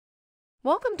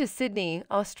Welcome to Sydney,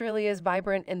 Australia's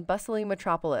vibrant and bustling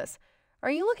metropolis. Are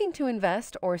you looking to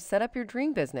invest or set up your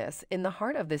dream business in the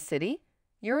heart of this city?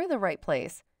 You're in the right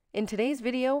place. In today's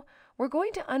video, we're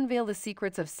going to unveil the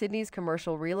secrets of Sydney's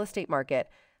commercial real estate market,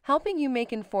 helping you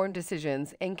make informed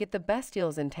decisions and get the best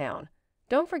deals in town.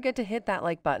 Don't forget to hit that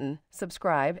like button,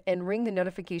 subscribe, and ring the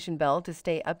notification bell to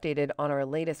stay updated on our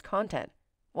latest content.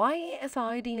 Why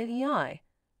SIDNEI?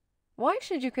 Why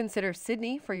should you consider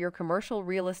Sydney for your commercial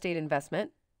real estate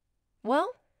investment?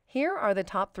 Well, here are the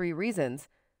top 3 reasons.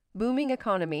 Booming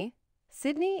economy.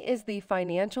 Sydney is the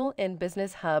financial and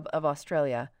business hub of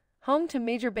Australia, home to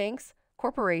major banks,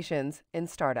 corporations, and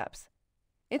startups.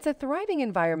 It's a thriving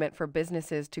environment for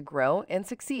businesses to grow and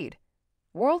succeed.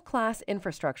 World-class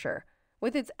infrastructure.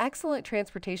 With its excellent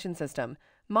transportation system,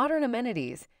 modern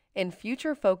amenities, and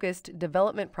future-focused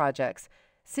development projects,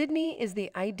 Sydney is the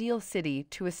ideal city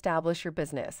to establish your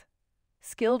business.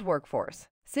 Skilled workforce.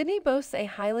 Sydney boasts a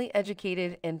highly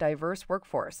educated and diverse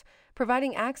workforce,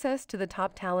 providing access to the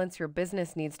top talents your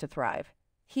business needs to thrive.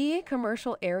 Key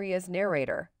commercial areas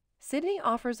narrator. Sydney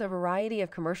offers a variety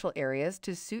of commercial areas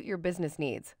to suit your business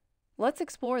needs. Let's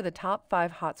explore the top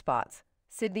 5 hotspots.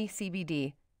 Sydney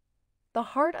CBD. The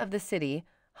heart of the city,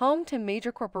 home to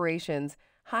major corporations,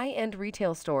 high-end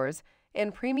retail stores,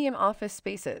 and premium office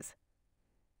spaces.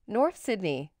 North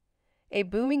Sydney, a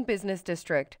booming business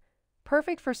district,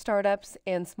 perfect for startups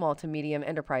and small to medium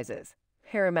enterprises.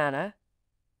 Parramatta,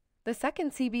 the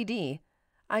second CBD,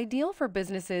 ideal for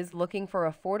businesses looking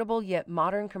for affordable yet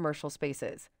modern commercial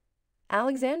spaces.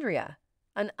 Alexandria,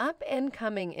 an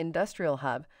up-and-coming industrial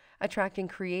hub attracting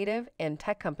creative and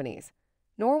tech companies.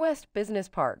 Norwest Business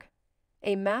Park,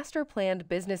 a master-planned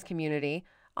business community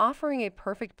offering a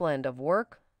perfect blend of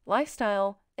work,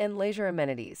 lifestyle, and leisure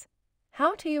amenities.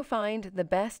 How do you find the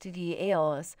best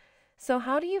deals? So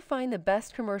how do you find the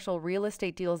best commercial real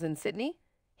estate deals in Sydney?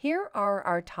 Here are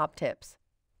our top tips.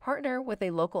 Partner with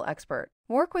a local expert.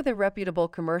 Work with a reputable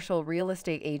commercial real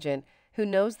estate agent who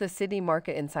knows the Sydney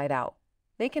market inside out.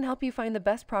 They can help you find the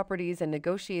best properties and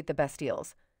negotiate the best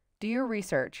deals. Do your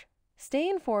research. Stay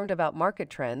informed about market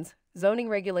trends, zoning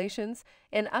regulations,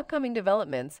 and upcoming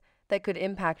developments that could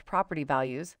impact property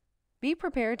values. Be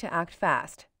prepared to act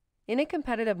fast. In a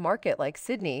competitive market like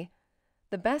Sydney,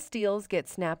 the best deals get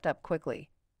snapped up quickly.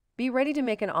 Be ready to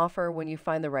make an offer when you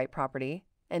find the right property,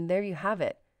 and there you have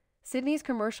it. Sydney's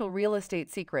commercial real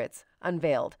estate secrets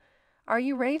unveiled. Are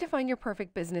you ready to find your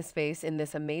perfect business space in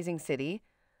this amazing city?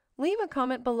 Leave a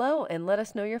comment below and let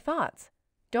us know your thoughts.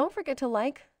 Don't forget to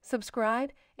like,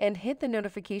 subscribe, and hit the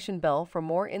notification bell for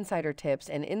more insider tips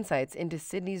and insights into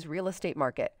Sydney's real estate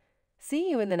market. See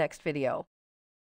you in the next video.